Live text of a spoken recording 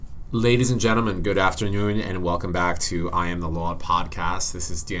Ladies and gentlemen, good afternoon and welcome back to I Am the Law podcast.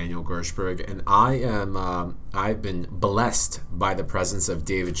 This is Daniel Gershberg, and I've been blessed by the presence of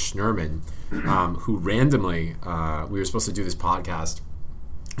David Schnurman, who randomly, we were supposed to do this podcast,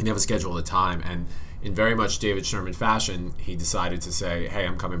 and have a schedule at a time, and in very much David Schnurman fashion, he decided to say, hey,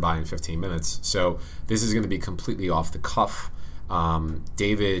 I'm coming by in 15 minutes. So this is going to be completely off the cuff.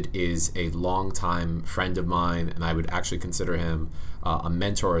 David is a longtime friend of mine, and I would actually consider him a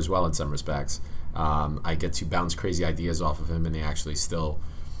mentor as well in some respects. I get to bounce crazy ideas off of him, and he actually still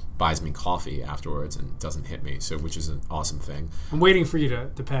buys me coffee afterwards and doesn't hit me, so which is an awesome thing. I'm waiting for you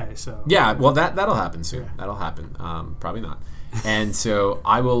to pay. So yeah, well that'll happen soon. Yeah. That'll happen. Probably not. And so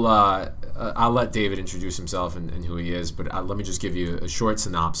I will. I'll let David introduce himself and who he is, but let me just give you a short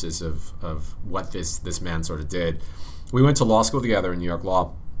synopsis of what this man sort of did. We went to law school together in New York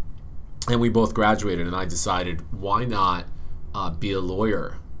Law, and we both graduated, and I decided, why not be a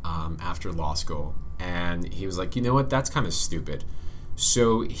lawyer after law school? And he was like, you know what, that's kind of stupid.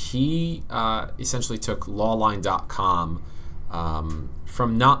 So he essentially took lawline.com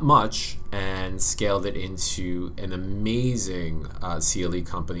from not much and scaled it into an amazing CLE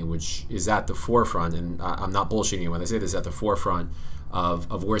company, which is at the forefront, and I'm not bullshitting you when I say this, at the forefront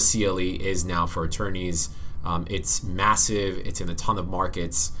of where CLE is now for attorneys. It's massive. It's in a ton of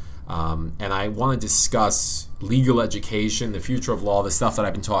markets. And I want to discuss legal education, the future of law, the stuff that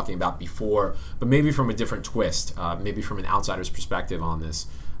I've been talking about before, but maybe from a different twist, maybe from an outsider's perspective on this,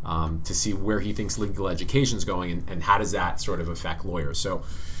 to see where he thinks legal education is going and how does that sort of affect lawyers. So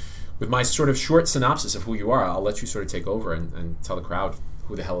with my sort of short synopsis of who you are, I'll let you sort of take over and tell the crowd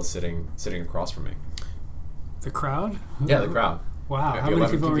who the hell is sitting across from me. The crowd? Yeah, the crowd. Wow. Yeah, How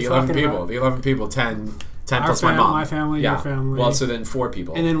many people are we talking about? The 11 people, 10 Our plus my mom. My family, yeah. Your family. Well, so then 4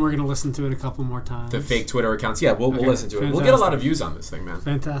 people. And then we're going to listen to it a couple more times. The fake Twitter accounts. Yeah, we'll listen to it. Fantastic. We'll get a lot of views on this thing, man.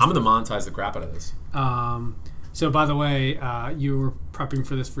 Fantastic. I'm going to monetize the crap out of this. So, by the way, you were prepping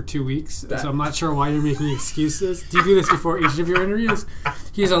for this for 2 weeks, so I'm not sure why you're making excuses. Do you do this before each of your interviews?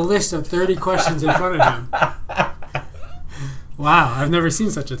 He has a list of 30 questions in front of him. Wow, I've never seen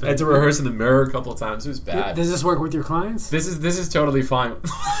such a thing. I had to rehearse in the mirror a couple of times. It was bad. Does this work with your clients? This is totally fine.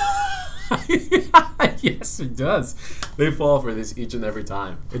 Yes, it does. They fall for this each and every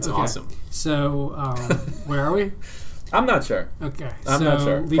time. It's awesome. So, where are we? I'm not sure. Okay. I'm not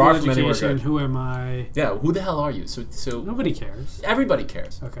sure. Legal Far from anywhere education, good. Who am I? Yeah, who the hell are you? So Nobody cares. Everybody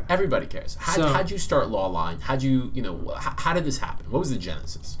cares. Okay. Everybody cares. How'd you start Lawline? How did this happen? What was the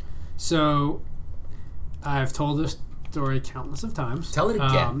genesis? So, I've told this story countless of times. Tell it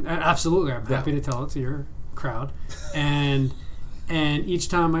again. Absolutely. I'm happy to tell it to your crowd. And each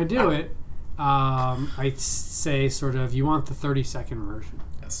time I do it, I say sort of, you want the 30-second version.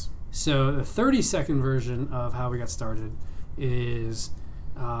 Yes. So the 30-second version of how we got started is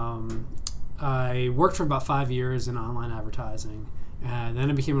I worked for about 5 years in online advertising, and then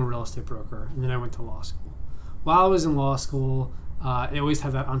I became a real estate broker, and then I went to law school. While I was in law school, I always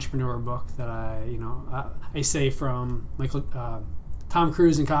had that entrepreneur book that I say from Michael, Tom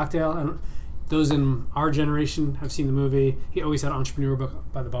Cruise in Cocktail. And those in our generation have seen the movie. He always had an entrepreneur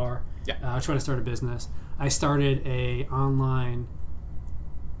book by the bar. Yeah. Trying to start a business. I started a online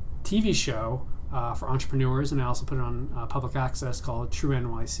TV show for entrepreneurs, and I also put it on public access called True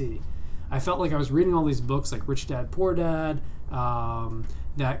NYC. I felt like I was reading all these books like Rich Dad, Poor Dad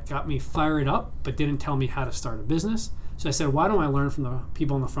that got me fired up but didn't tell me how to start a business. So I said, why don't I learn from the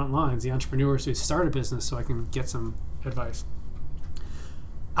people on the front lines, the entrepreneurs who start a business, so I can get some advice.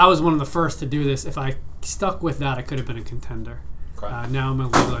 I was one of the first to do this. If I stuck with that, I could have been a contender. Now I'm a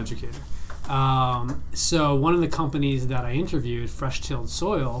legal educator. So one of the companies that I interviewed, Fresh Tilled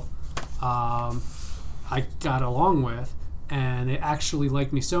Soil, I got along with, and they actually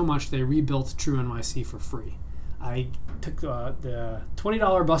liked me so much they rebuilt True NYC for free. I took the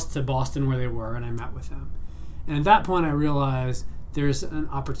 $20 bus to Boston where they were, and I met with them. And at that point, I realized there's an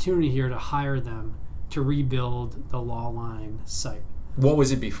opportunity here to hire them to rebuild the Lawline site. What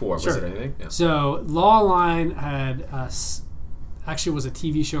was it before? Sure. Was it anything? Yeah. So Lawline had actually was a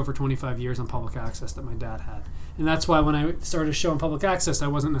TV show for 25 years on public access that my dad had. And that's why when I started a show on public access, I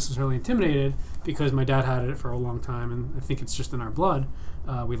wasn't necessarily intimidated because my dad had it for a long time, and I think it's just in our blood.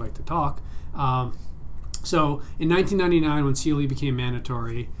 We like to talk. So in 1999, when CLE became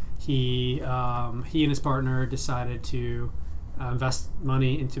mandatory, he and his partner decided to invest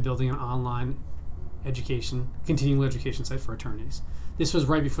money into building an online continuing education site for attorneys. This was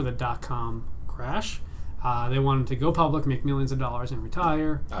right before the dot-com crash. They wanted to go public, make millions of dollars, and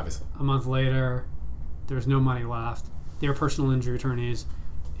retire. Obviously. A month later, there was no money left. They were personal injury attorneys.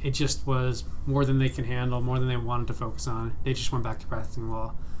 It just was more than they can handle, more than they wanted to focus on. They just went back to practicing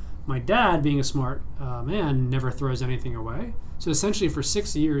law. my dad, being a smart man, never throws anything away. So essentially, for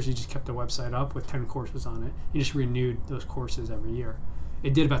 6 years, he just kept the website up with 10 courses on it. He just renewed those courses every year.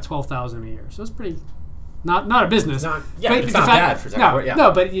 It did about $12,000 a year, so it's pretty not a business. It's not bad for technical.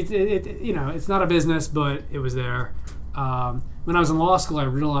 No, but it's not a business, but it was there. When I was in law school, I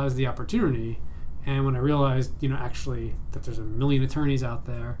realized the opportunity, and when I realized, actually that there's a million attorneys out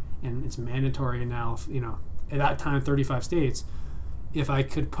there, and it's mandatory now. At that time, 35 states. If I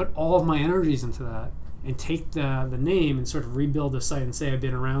could put all of my energies into that and take the name and sort of rebuild the site and say I've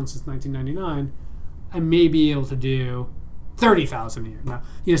been around since 1999, I may be able to do 30,000 a year. Now,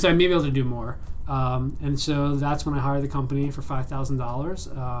 so I may be able to do more. And so that's when I hired the company for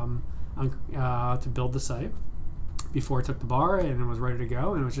 $5,000 to build the site before I took the bar and was ready to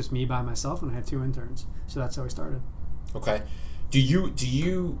go. And it was just me by myself, and I had 2 interns. So that's how we started. Okay. Do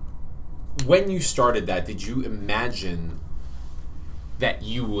you when you started that, did you imagine that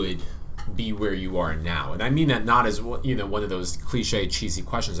you would be where you are now? And I mean that not as one of those cliche, cheesy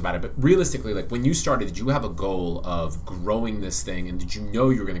questions about it, but realistically, like when you started, did you have a goal of growing this thing, and did you know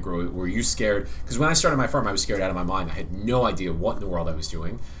you were going to grow it? Were you scared? Because when I started my firm, I was scared out of my mind. I had no idea what in the world I was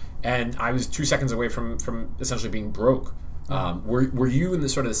doing, and I was 2 seconds away from essentially being broke. Were you in the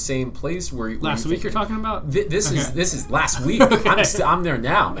sort of the same place? Last week you're talking about? This is last week. Okay. I'm there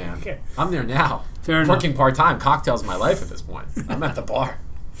now, man. Okay. I'm there now. Fair Working enough. part-time. Cocktails my life at this point. I'm at the bar.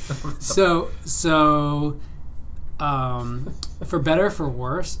 So, for better or for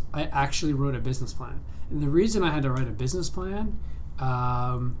worse, I actually wrote a business plan. And the reason I had to write a business plan,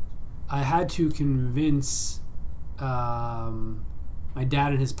 I had to convince my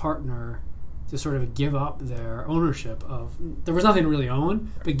dad and his partner to sort of give up their ownership of, there was nothing to really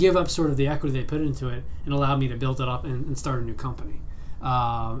own, but give up sort of the equity they put into it and allow me to build it up and start a new company.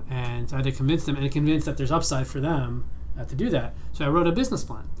 And I had to convince them, and convince that there's upside for them to do that. So I wrote a business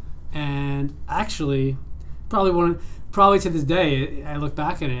plan. And actually, probably to this day, I look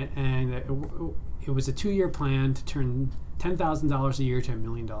back at it, and it was a 2-year plan to turn $10,000 a year to $1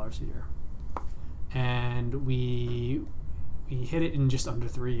 million a year. And we hit it in just under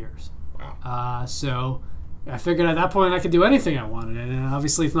 3 years. Wow. So I figured at that point I could do anything I wanted, and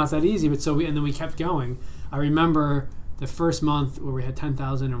obviously it's not that easy. But and then we kept going. I remember the first month where we had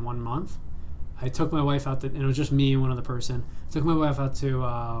 10,000 in 1 month. I took my wife out and it was just me and one other person. I took my wife out to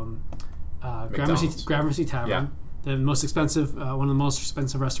Gramercy Tavern, yeah. The most expensive, one of the most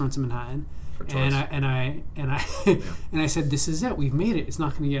expensive restaurants in Manhattan. For tourists. And I said, "This is it. We've made it. It's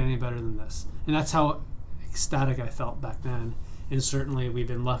not going to get any better than this." And that's how ecstatic I felt back then. And certainly we've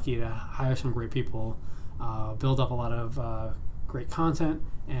been lucky to hire some great people, build up a lot of great content,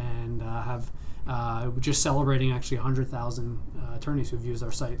 and have just celebrating actually 100,000 attorneys who've used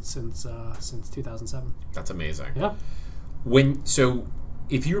our site since 2007. That's amazing. Yeah. So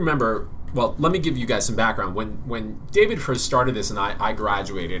if you remember, well, let me give you guys some background. When David first started this and I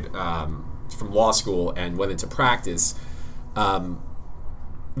graduated from law school and went into practice,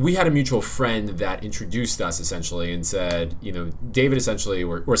 we had a mutual friend that introduced us essentially and said, David essentially,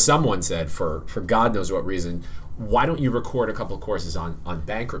 or someone said, for God knows what reason, why don't you record a couple of courses on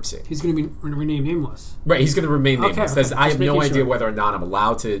bankruptcy? He's going to be renamed nameless. Right, he's going to remain nameless. Okay. I have no idea sure. whether or not I'm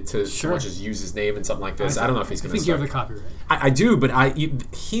allowed to Sure. much as use his name in something like this. I don't know if he's going to. I think you have the copyright. I do, but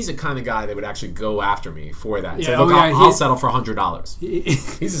he's the kind of guy that would actually go after me for that. Yeah, Say, look, I'll settle for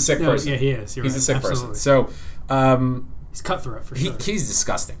 $100. He's a sick person. Yeah, he is. You're he's right. a sick Absolutely. person. So he's cutthroat for sure. He's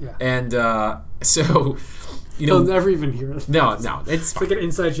disgusting. Yeah. And so. They'll never even hear it. No, it's like an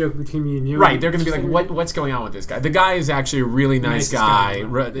inside joke between me and you. Right, they're going to be like, what's going on with this guy? The guy is actually a really nice guy.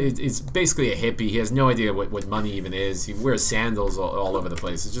 It's basically a hippie. He has no idea what money even is. He wears sandals all over the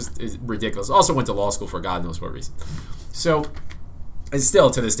place. It's ridiculous. Also went to law school for God knows what reason. So, and still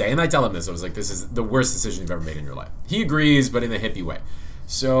to this day, and I tell him this, I was like, this is the worst decision you've ever made in your life. He agrees, but in a hippie way.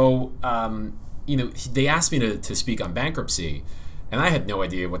 So, they asked me to speak on bankruptcy, and I had no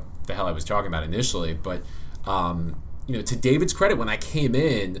idea what the hell I was talking about initially, but to David's credit, when I came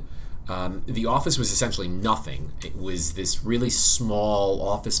in, the office was essentially nothing. It was this really small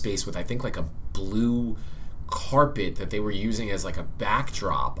office space with, I think, like a blue carpet that they were using as like a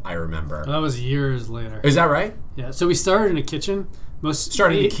backdrop, I remember. Well, that was years later. Is that right? Yeah, so we started in a kitchen.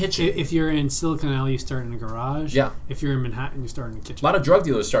 Started in the kitchen. If you're in Silicon Valley, you start in a garage. Yeah. If you're in Manhattan, you start in a kitchen. A lot of drug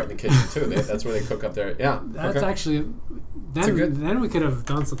dealers start in the kitchen, too. That's where they cook up their... Yeah. That's actually... Then we could have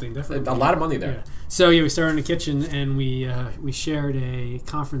done something different. A lot of money there. Yeah. So, we started in the kitchen, and we shared a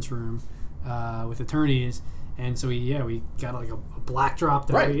conference room with attorneys. And so we got like a black drop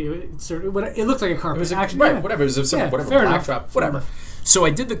that right. It looked like a carpet. It was actually, right, whatever. It was a simple, whatever, black drop, whatever. So I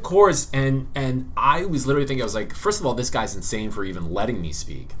did the course, and I was literally thinking, I was like, first of all, this guy's insane for even letting me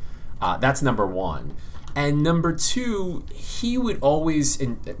speak. That's number one. And number two, he would always,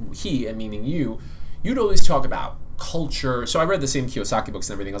 meaning you'd always talk about culture. So I read the same Kiyosaki books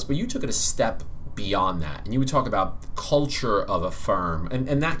and everything else, but you took it a step beyond that. And you would talk about the culture of a firm.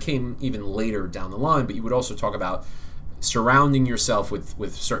 And that came even later down the line, but you would also talk about surrounding yourself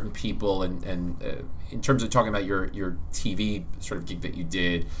with certain people. And in terms of talking about your TV sort of gig that you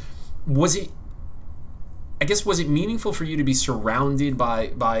did, was it meaningful for you to be surrounded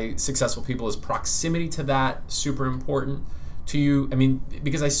by successful people? Is proximity to that super important to you? I mean,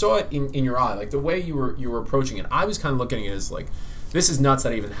 because I saw it in your eye, like the way you were approaching it, I was kind of looking at it as like, this is nuts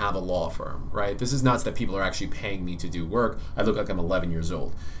that I even have a law firm, right? This is nuts that people are actually paying me to do work. I look like I'm 11 years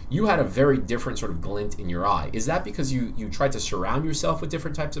old. You had a very different sort of glint in your eye. Is that because you tried to surround yourself with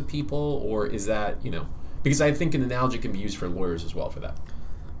different types of people, or is that, because I think an analogy can be used for lawyers as well for that.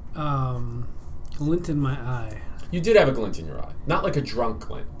 Glint in my eye. You did have a glint in your eye, not like a drunk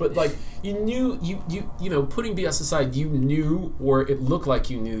glint, but like you knew, putting BS aside, you knew, or it looked like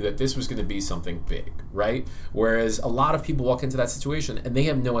you knew that this was going to be something big, right? Whereas a lot of people walk into that situation and they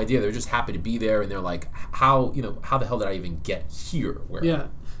have no idea. They're just happy to be there, and they're like, how the hell did I even get here? Yeah.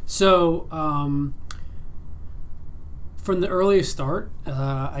 So from the earliest start,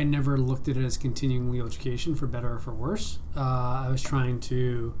 I never looked at it as continuing legal education, for better or for worse. I was trying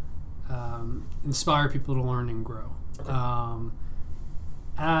to inspire people to learn and grow. Okay.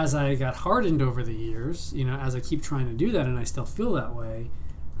 As I got hardened over the years, as I keep trying to do that, and I still feel that way,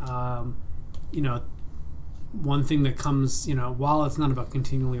 one thing that comes, while it's not about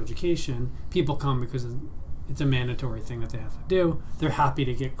continuing education, people come because it's a mandatory thing that they have to do. They're happy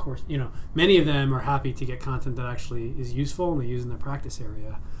to get many of them are happy to get content that actually is useful and they use in their practice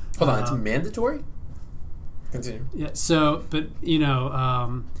area. Hold on, it's mandatory? Continue. Yeah, so, but,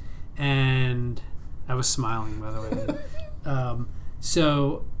 and I was smiling, by the way.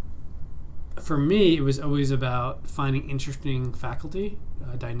 So for me, it was always about finding interesting faculty,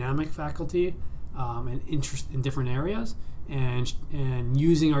 dynamic faculty, and interest in different areas, and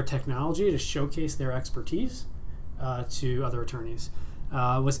using our technology to showcase their expertise to other attorneys.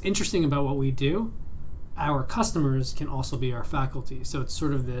 What's interesting about what we do, our customers can also be our faculty. So it's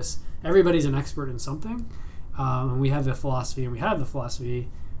sort of this, everybody's an expert in something, and we have the philosophy,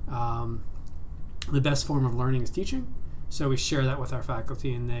 the best form of learning is teaching. So we share that with our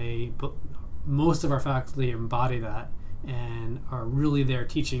faculty, and most of our faculty embody that and are really there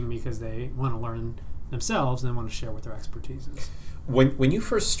teaching because they want to learn themselves and they want to share what their expertise is. When you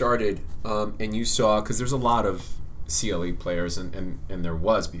first started, and you saw, because there's a lot of CLE players, and there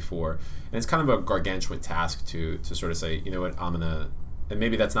was before, and it's kind of a gargantuan task to sort of say, you know what, I'm gonna, and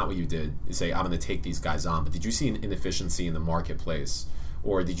maybe that's not what you did, you say, I'm gonna take these guys on, but did you see an inefficiency in the marketplace?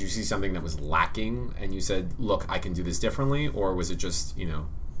 Or did you see something that was lacking and you said, look, I can do this differently? Or was it just,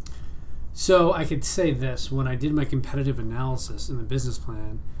 So I could say this. When I did my competitive analysis in the business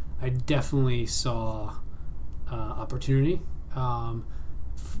plan, I definitely saw opportunity.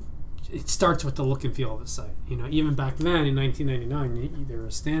 It starts with the look and feel of the site. Even back then in 1999, there were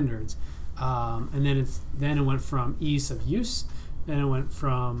standards. And then it went from ease of use. Then it went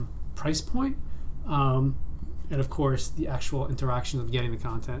from price point. And of course, the actual interaction of getting the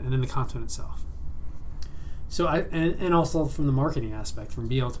content, and then the content itself. So and also from the marketing aspect, from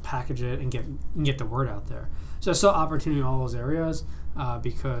being able to package it and get the word out there. So I saw opportunity in all those areas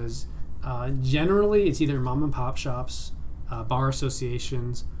because generally it's either mom and pop shops, bar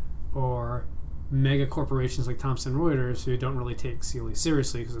associations, or mega corporations like Thomson Reuters who don't really take CLE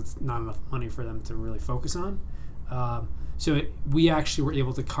seriously because it's not enough money for them to really focus on. We actually were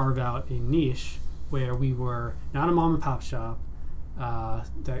able to carve out a niche where we were not a mom and pop shop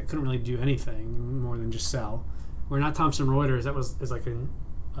that couldn't really do anything more than just sell. We're not Thomson Reuters that is like an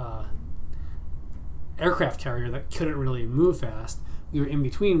aircraft carrier that couldn't really move fast. We were in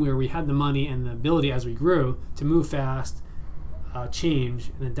between where we had the money and the ability as we grew to move fast,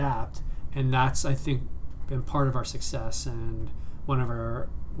 change, and adapt. And that's, I think, been part of our success and one of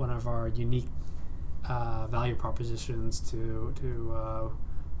our unique value propositions to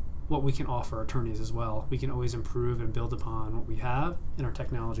what we can offer attorneys as well. We can always improve and build upon what we have in our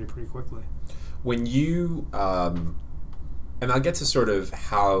technology pretty quickly. When you, and I'll get to sort of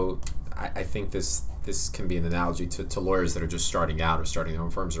how I think this can be an analogy to lawyers that are just starting out or starting their own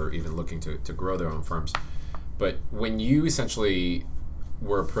firms or even looking to grow their own firms. But when you essentially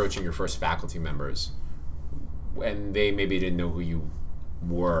were approaching your first faculty members and they maybe didn't know who you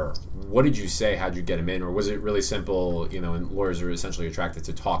were, what did you say? How'd you get them in? Or was it really simple, and lawyers are essentially attracted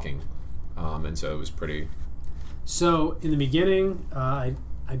to talking, and so it was pretty... So in the beginning, I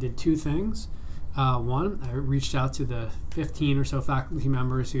did two things. One, I reached out to the 15 or so faculty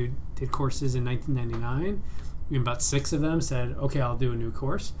members who did courses in 1999. And about 6 of them said, okay, I'll do a new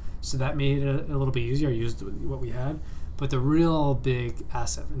course. So that made it a little bit easier. I used what we had. But the real big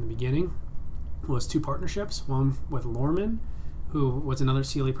asset in the beginning was 2 partnerships. One with Lorman, who was another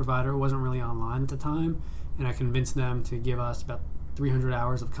CLE provider, wasn't really online at the time. And I convinced them to give us about 300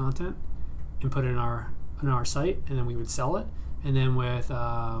 hours of content and put it on our site, and then we would sell it. And then with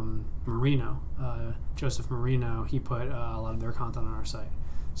Marino, Joseph Marino, he put a lot of their content on our site.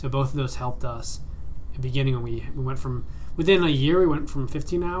 So both of those helped us. At the beginning, when we went from, within a year, we went from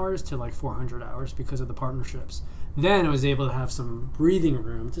 15 hours to like 400 hours because of the partnerships. Then I was able to have some breathing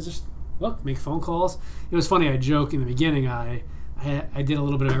room to just, make phone calls. It was funny, I joke in the beginning, I did a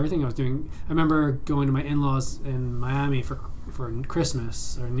little bit of everything. I remember going to my in-laws in Miami for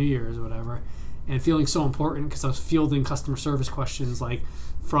Christmas or New Year's or whatever, and feeling so important because I was fielding customer service questions like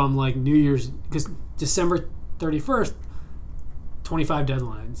from like New Year's, because December 31st, 25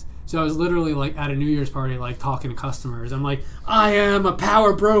 deadlines. So I was literally like at a New Year's party, like talking to customers. I'm like, I am a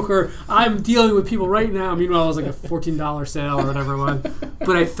power broker. I'm dealing with people right now. Meanwhile, it was like a $14 sale or whatever it was.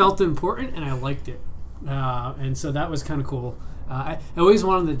 But I felt important and I liked it. And so that was kind of cool. I always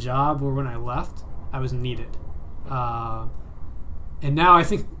wanted the job where when I left, I was needed. And now I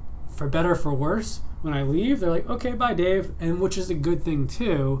think, for better or for worse, when I leave, they're like, okay, bye, Dave, and which is a good thing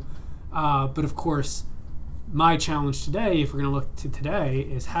too. But of course, my challenge today, if we're going to look to today,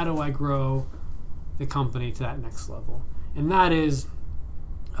 is how do I grow the company to that next level? And that is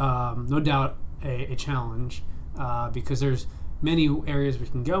no doubt a challenge because there's many areas we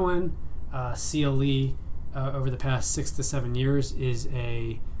can go in. CLE over the past 6 to 7 years is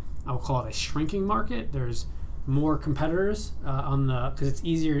I will call it a shrinking market. There's more competitors because it's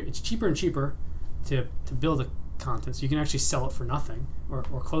easier, it's cheaper and cheaper to build a content, so you can actually sell it for nothing or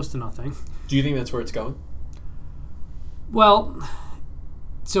close to nothing. Do you think that's where it's going? Well,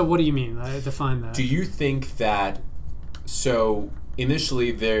 so what do you mean? I define that. Do you think that, so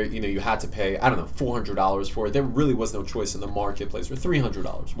initially there, you had to pay, I don't know, $400 for it. There really was no choice in the marketplace, or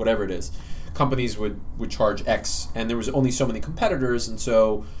 $300, whatever it is. Companies would charge X, and there was only so many competitors, and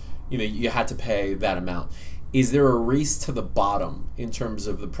so, you had to pay that amount. Is there a race to the bottom in terms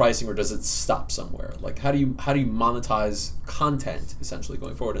of the pricing, or does it stop somewhere? Like, how do you monetize content essentially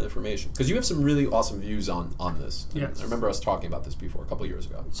going forward in information? Because you have some really awesome views on this. Yes. I remember us talking about this before a couple of years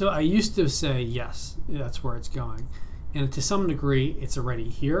ago. So I used to say yes, that's where it's going, and to some degree, it's already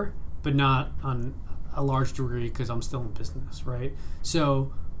here, but not on a large degree because I'm still in business, right?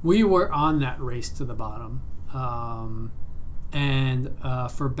 So we were on that race to the bottom, and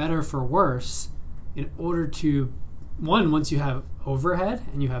for better or for worse, in order to, once you have overhead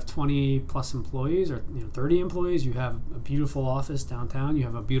and you have 20 plus employees or 30 employees, you have a beautiful office downtown, you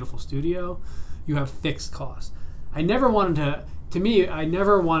have a beautiful studio, you have fixed costs. I never wanted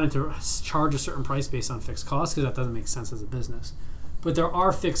to charge a certain price based on fixed costs because that doesn't make sense as a business. But there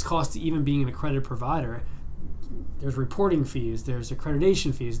are fixed costs to even being an accredited provider. There's reporting fees, there's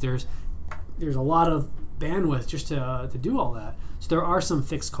accreditation fees, there's a lot of bandwidth just to do all that. So there are some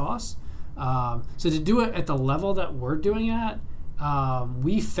fixed costs. So to do it at the level that we're doing at,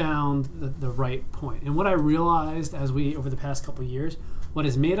 we found the right point. And what I realized over the past couple of years, what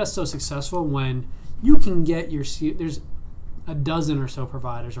has made us so successful when you can get there's a dozen or so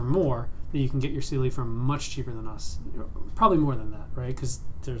providers or more that you can get your CLE from much cheaper than us. Probably more than that, right? Because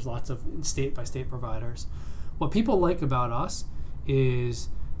there's lots of state-by-state providers. What people like about us is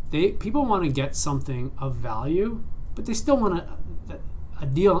people want to get something of value, but they still want a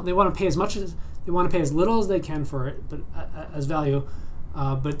deal. They want to pay they want to pay as little as they can for it, but as value.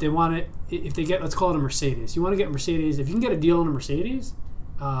 But they want it if they get, let's call it a Mercedes. You want to get Mercedes. If you can get a deal on a Mercedes,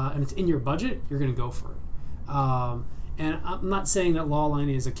 and it's in your budget, you're going to go for it. And I'm not saying that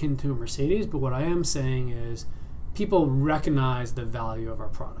Lawline is akin to a Mercedes, but what I am saying is people recognize the value of our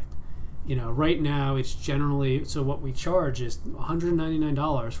product. Right now it's generally, so what we charge is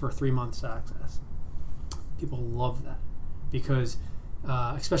 $199 for 3 months access. People love that because,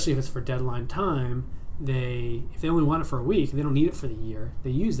 especially if it's for deadline time, if they only want it for a week, they don't need it for the year.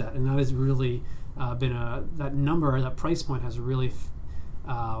 They use that, and that has really been that price point has really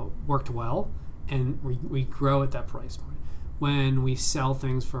worked well, and we grow at that price point. When we sell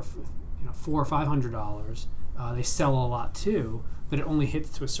things for $400 or $500, they sell a lot too, but it only hits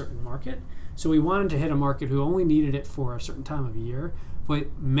to a certain market. So we wanted to hit a market who only needed it for a certain time of year,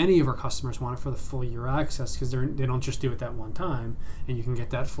 but many of our customers want it for the full year access because they don't just do it that one time, and you can get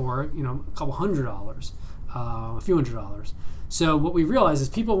that for a couple $100, a few $100. So what we realized is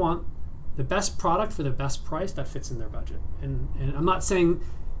people want the best product for the best price that fits in their budget. And I'm not saying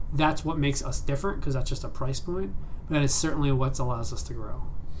that's what makes us different, because that's just a price point. But it's certainly what allows us to grow.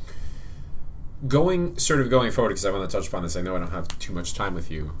 Going forward, because I want to touch upon this. I know I don't have too much time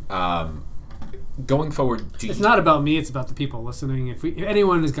with you. Going forward, it's not about me; it's about the people listening. If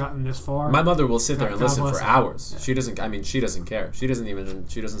anyone has gotten this far, my mother will sit there and listen for hours. Yeah. She doesn't. I mean, she doesn't care. She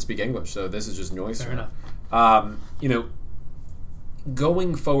doesn't speak English, so this is just noise. Fair enough.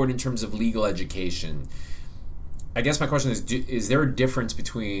 Going forward in terms of legal education, I guess my question is there a difference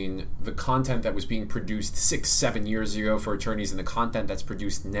between the content that was being produced 6-7 years ago for attorneys and the content that's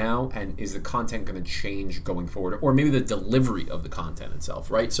produced now? And is the content going to change going forward? Or maybe the delivery of the content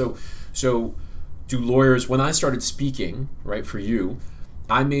itself, right? So do lawyers, when I started speaking, right, for you,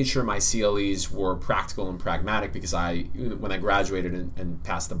 I made sure my CLEs were practical and pragmatic, because when I graduated and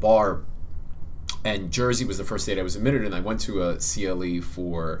passed the bar, and Jersey was the first state I was admitted, and I went to a CLE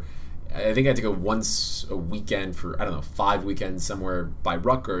for, I think I had to go once a weekend for, 5 weekends somewhere by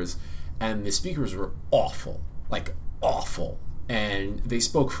Rutgers, and the speakers were awful, like awful. And they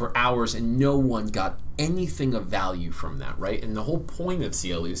spoke for hours, and no one got anything of value from that, right? And the whole point of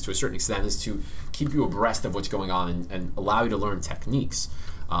CLEs, to a certain extent, is to keep you abreast of what's going on and allow you to learn techniques.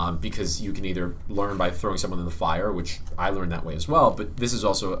 Because you can either learn by throwing someone in the fire, which I learned that way as well, but this is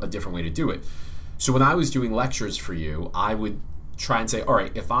also a different way to do it. So when I was doing lectures for you, I would try and say, all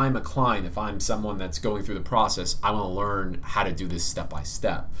right, if I'm a client, if I'm someone that's going through the process, I want to learn how to do this step by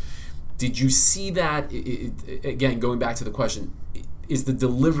step. Did you see that, again, going back to the question, is the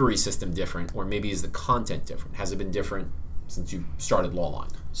delivery system different, or maybe is the content different? Has it been different since you started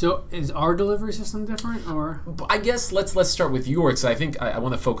Lawline? So is our delivery system different, or? I guess let's start with yours. I think I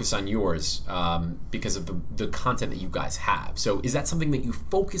want to focus on yours because of the content that you guys have. So is that something that you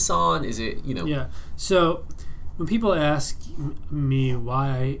focus on? Is it, Yeah. So when people ask me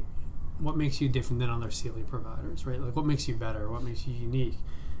what makes you different than other CLE providers, right? Like, what makes you better? What makes you unique?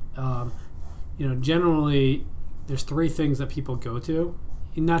 Generally, there's 3 things that people go to,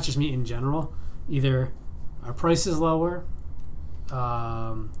 not just me in general. Either our price is lower,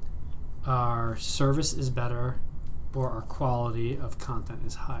 our service is better, or our quality of content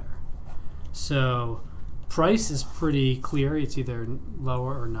is higher. So price is pretty clear. It's either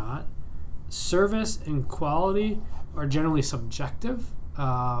lower or not. Service and quality are generally subjective,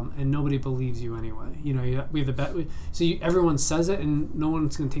 and nobody believes you anyway. We have the bet. So everyone says it, and no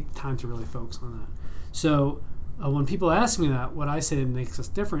one's going to take the time to really focus on that. So when people ask me that, what I say that makes us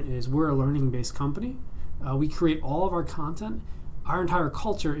different is we're a learning-based company. We create all of our content. Our entire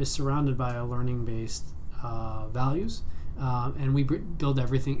culture is surrounded by our learning-based values, and we build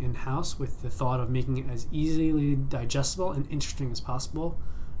everything in-house with the thought of making it as easily digestible and interesting as possible.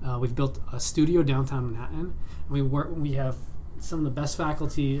 We've built a studio downtown Manhattan, and we have some of the best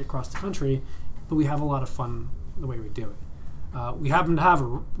faculty across the country, but we have a lot of fun the way we do it. We happen to have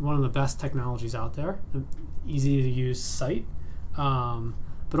one of the best technologies out there, an easy-to-use site.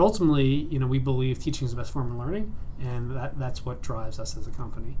 But ultimately, we believe teaching is the best form of learning, and that's what drives us as a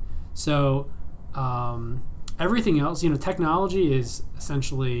company. So everything else, technology is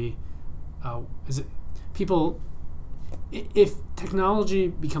essentially, if technology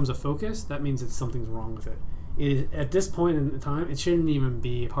becomes a focus, that means something's wrong with it. At this point in time, it shouldn't even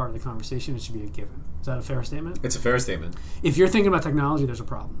be a part of the conversation. It should be a given. Is that a fair statement? It's a fair statement. If you're thinking about technology, there's a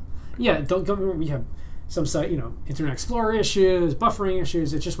problem. Yeah, don't get me wrong, we have some site, Internet Explorer issues, buffering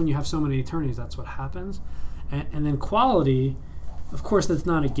issues. It's just when you have so many attorneys, that's what happens. And then quality, of course, that's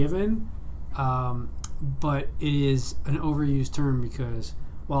not a given, but it is an overused term, because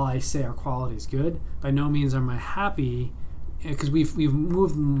while I say our quality is good, by no means am I happy, because we've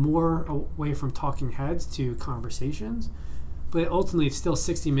moved more away from talking heads to conversations, but ultimately it's still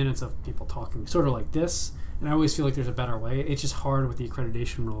 60 minutes of people talking, sort of like this. And I always feel like there's a better way. It's just hard with the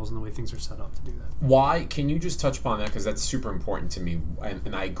accreditation rules and the way things are set up to do that. Why? Can you just touch upon that? Because that's super important to me,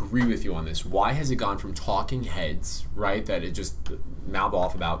 and I agree with you on this. Why has it gone from talking heads, right, that it just mouth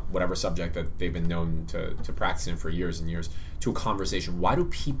off about whatever subject that they've been known to practice in for years and years, to a conversation? Why do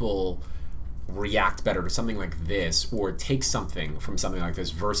people react better to something like this, or take something from something like this,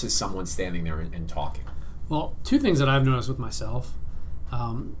 versus someone standing there and talking? Well, 2 things that I've noticed with myself.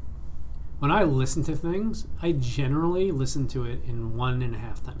 When I listen to things, I generally listen to it in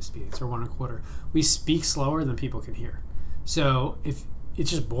 1.5 times speeds, or 1 1/4. We speak slower than people can hear. So if it's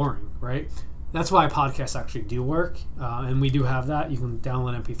just boring, right? That's why podcasts actually do work, and we do have that. You can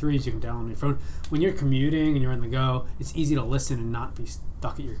download MP3s, you can download on your phone. When you're commuting and you're on the go, it's easy to listen and not be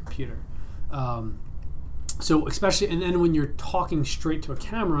stuck at your computer. So especially, and then when you're talking straight to a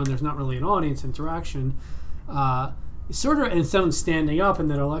camera and there's not really an audience interaction, sort of, and someone standing up in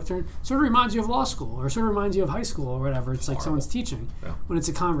that lectern sort of reminds you of law school, or sort of reminds you of high school, or whatever. It's like someone's teaching. Yeah. When it's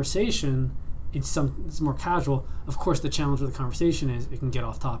a conversation, it's more casual. Of course, the challenge with the conversation is it can get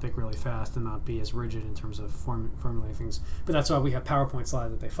off topic really fast and not be as rigid in terms of formulating things. But that's why we have PowerPoint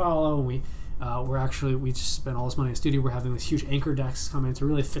slides that they follow, and we just spent all this money in the studio. We're having this huge anchor decks come in to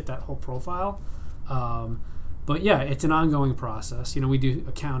really fit that whole profile. But yeah, it's an ongoing process. We do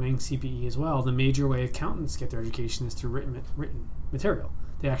accounting, CPE as well. The major way accountants get their education is through written material.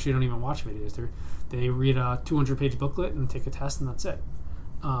 They actually don't even watch videos. They read a 200-page booklet and take a test, and that's it.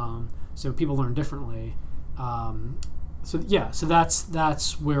 So people learn differently. So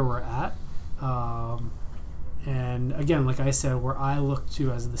that's where we're at. And again, like I said, where I look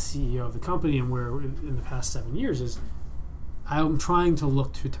to as the CEO of the company, and where in the past 7 years is, I'm trying to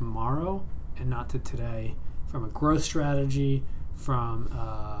look to tomorrow and not to today, from a growth strategy, from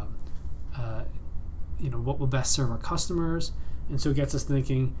what will best serve our customers. And so it gets us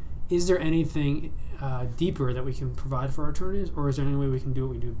thinking, is there anything deeper that we can provide for our attorneys, or is there any way we can do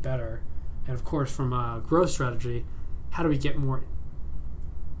what we do better? And of course, from a growth strategy, how do we get more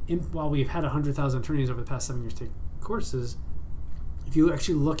while we've had 100,000 attorneys over the past 7 years take courses, if you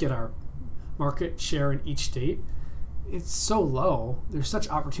actually look at our market share in each state, it's so low. There's such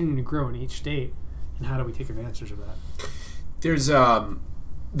opportunity to grow in each state, and how do we take advantage of that?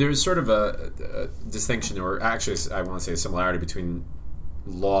 There's sort of a distinction, or actually I want to say a similarity between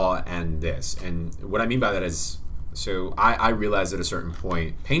law and this. And what I mean by that is, so I realized at a certain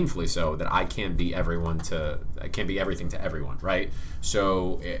point, painfully so, that I can't be everything to everyone, right?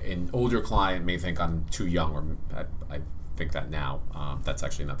 So an older client may think I'm too young, or I think that now. That's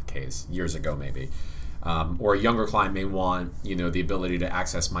actually not the case. Years ago, maybe. Or a younger client may want, the ability to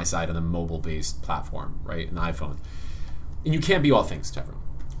access my site on a mobile-based platform, right, an iPhone. And you can't be all things to everyone,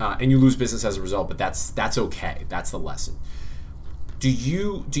 and you lose business as a result. But that's okay. That's the lesson. Do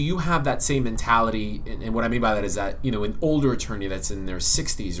you have that same mentality? And what I mean by that is that an older attorney that's in their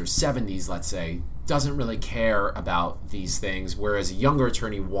 60s or 70s, let's say, doesn't really care about these things, whereas a younger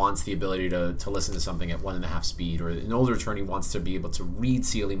attorney wants the ability to listen to something at 1.5 speed, or an older attorney wants to be able to read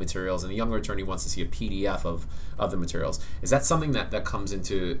CLE materials, and a younger attorney wants to see a PDF of the materials. Is that something that comes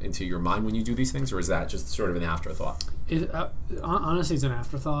into your mind when you do these things, or is that just sort of an afterthought? Honestly, it's an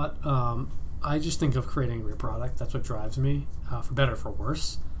afterthought. I just think of creating a great product. That's what drives me, for better or for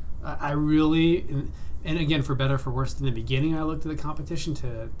worse. I really, and again, for better or for worse, in the beginning I looked at the competition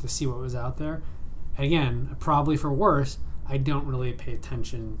to see what was out there. Again, probably for worse, I don't really pay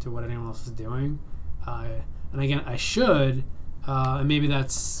attention to what anyone else is doing. And again, I should, and maybe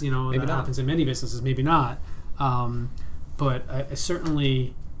that's, maybe that happens in many businesses, maybe not. But I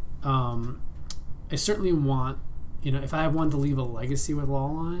certainly want, if I wanted to leave a legacy with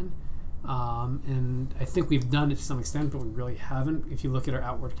Lawline, and I think we've done it to some extent, but we really haven't. If you look at our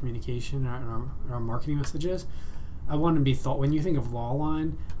outward communication and our marketing messages, I want to be thought. When you think of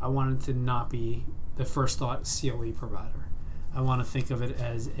Lawline, I want it to not be the first thought CLE provider. I want to think of it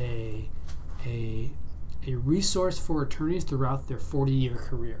as a resource for attorneys throughout their 40-year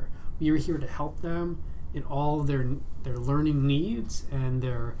career. We are here to help them in all of their learning needs and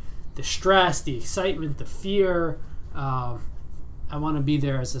the stress, the excitement, the fear. I want to be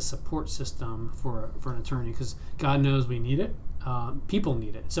there as a support system for an attorney, because God knows we need it. People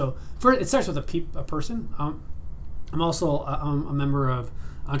need it. So it starts with a person. I'm also a member of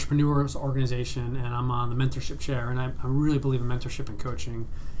Entrepreneurs Organization, and I'm on the mentorship chair, and I really believe in mentorship and coaching.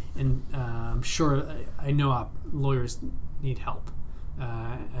 And I'm sure I know lawyers need help,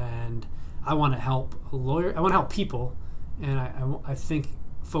 and I want to help I want to help people, and I think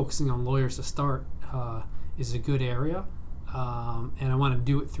focusing on lawyers to start is a good area. And I want to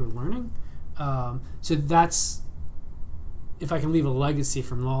do it through learning. So that's, if I can leave a legacy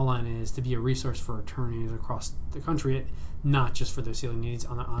from Lawline, is to be a resource for attorneys across the country, not just for their CLE needs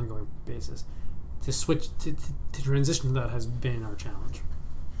on an ongoing basis. To switch to transition to that has been our challenge.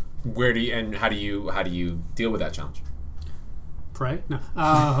 How do you deal with that challenge? Pray? No.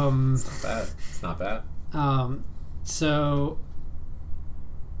 It's not bad. So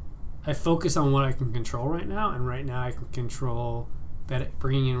I focus on what I can control right now, and right now I can control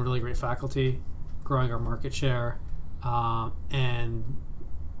bringing in really great faculty, growing our market share, and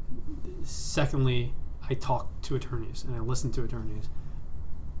secondly, I talk to attorneys and I listen to attorneys.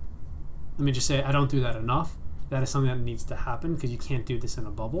 Let me just say, I don't do that enough. That is something that needs to happen, because you can't do this in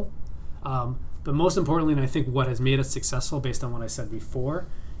a bubble. But most importantly, and I think what has made us successful, based on what I said before,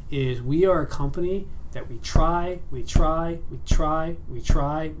 is we are a company that we try, we fail,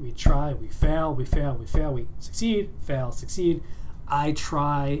 we succeed, fail, succeed. I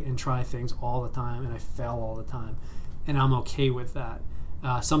try things all the time, and I fail all the time. and I'm okay with that.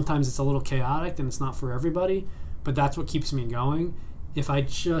 Sometimes it's a little chaotic and it's not for everybody, but that's what keeps me going. If I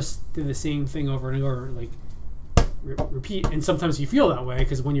just did the same thing over and over, like repeat, and sometimes you feel that way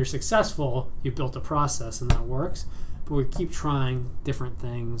because when you're successful, you built a process and that works. But we keep trying different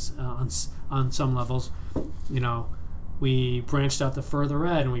things on some levels. You know, we branched out to Further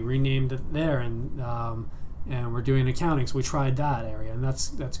Ed and we renamed it there, and we're doing accounting. So we tried that area, and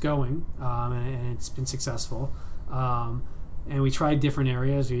that's going, and it's been successful. And we tried different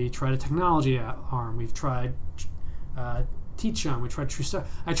areas. We tried a technology arm. We've tried Teach On. We tried TrueStart.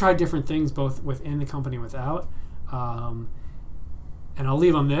 I tried different things both within the company and without. And I'll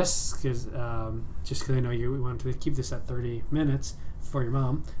leave on this because just because I know we wanted to keep this at 30 minutes for your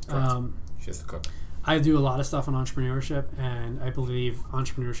mom. She has to cook. I do a lot of stuff on entrepreneurship, and I believe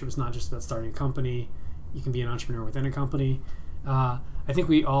entrepreneurship is not just about starting a company. You can be an entrepreneur within a company. I think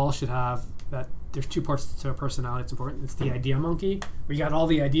we all should have that. There's two parts to a personality. It's important. It's the idea monkey, where you got all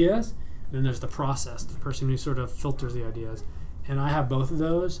the ideas, and then there's the process, the person who sort of filters the ideas. And I have both of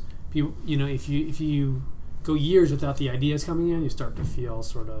those. You know, if you go years without the ideas coming in, you start to feel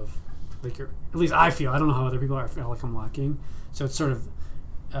sort of like you're. At least I feel. I don't know how other people are. I feel like I'm lacking. So it's sort of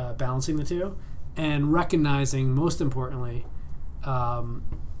balancing the two and recognizing, most importantly,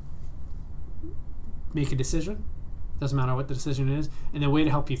 make a decision. Doesn't matter what the decision is. And the way to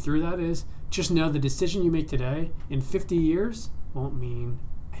help you through that is just know the decision you make today in 50 years won't mean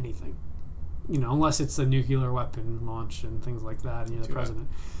anything. You know, unless it's a nuclear weapon launch and things like that and you're the president.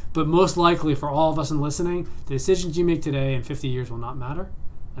 But most likely for all of us in listening, the decisions you make today in 50 years will not matter.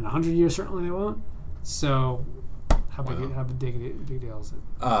 In 100 years, certainly they won't. So how big deal is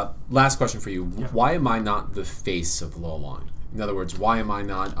it? Last question for you. Yeah. Why am I not the face of Lawline? In other words, why am I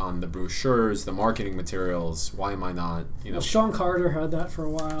not on the brochures, the marketing materials? Why am I not, Well, Sean Carter had that for a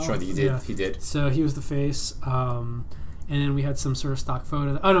while. Sure, he did. Yeah. He did. So he was the face. And then we had some sort of stock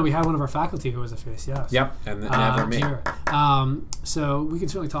photo. Oh, no, we had one of our faculty who was a face, yes. Yep, and ever me. So we can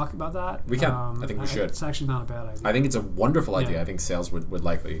certainly talk about that. We can. I think we should. It's actually not a bad idea. I think it's a wonderful idea. I think sales would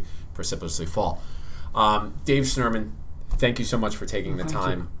likely precipitously fall. Dave Schnurman, thank you so much for taking the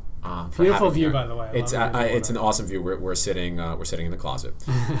time. Beautiful view, by the way. It's an awesome view. We're sitting in the closet.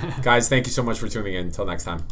 Guys, thank you so much for tuning in. Until next time.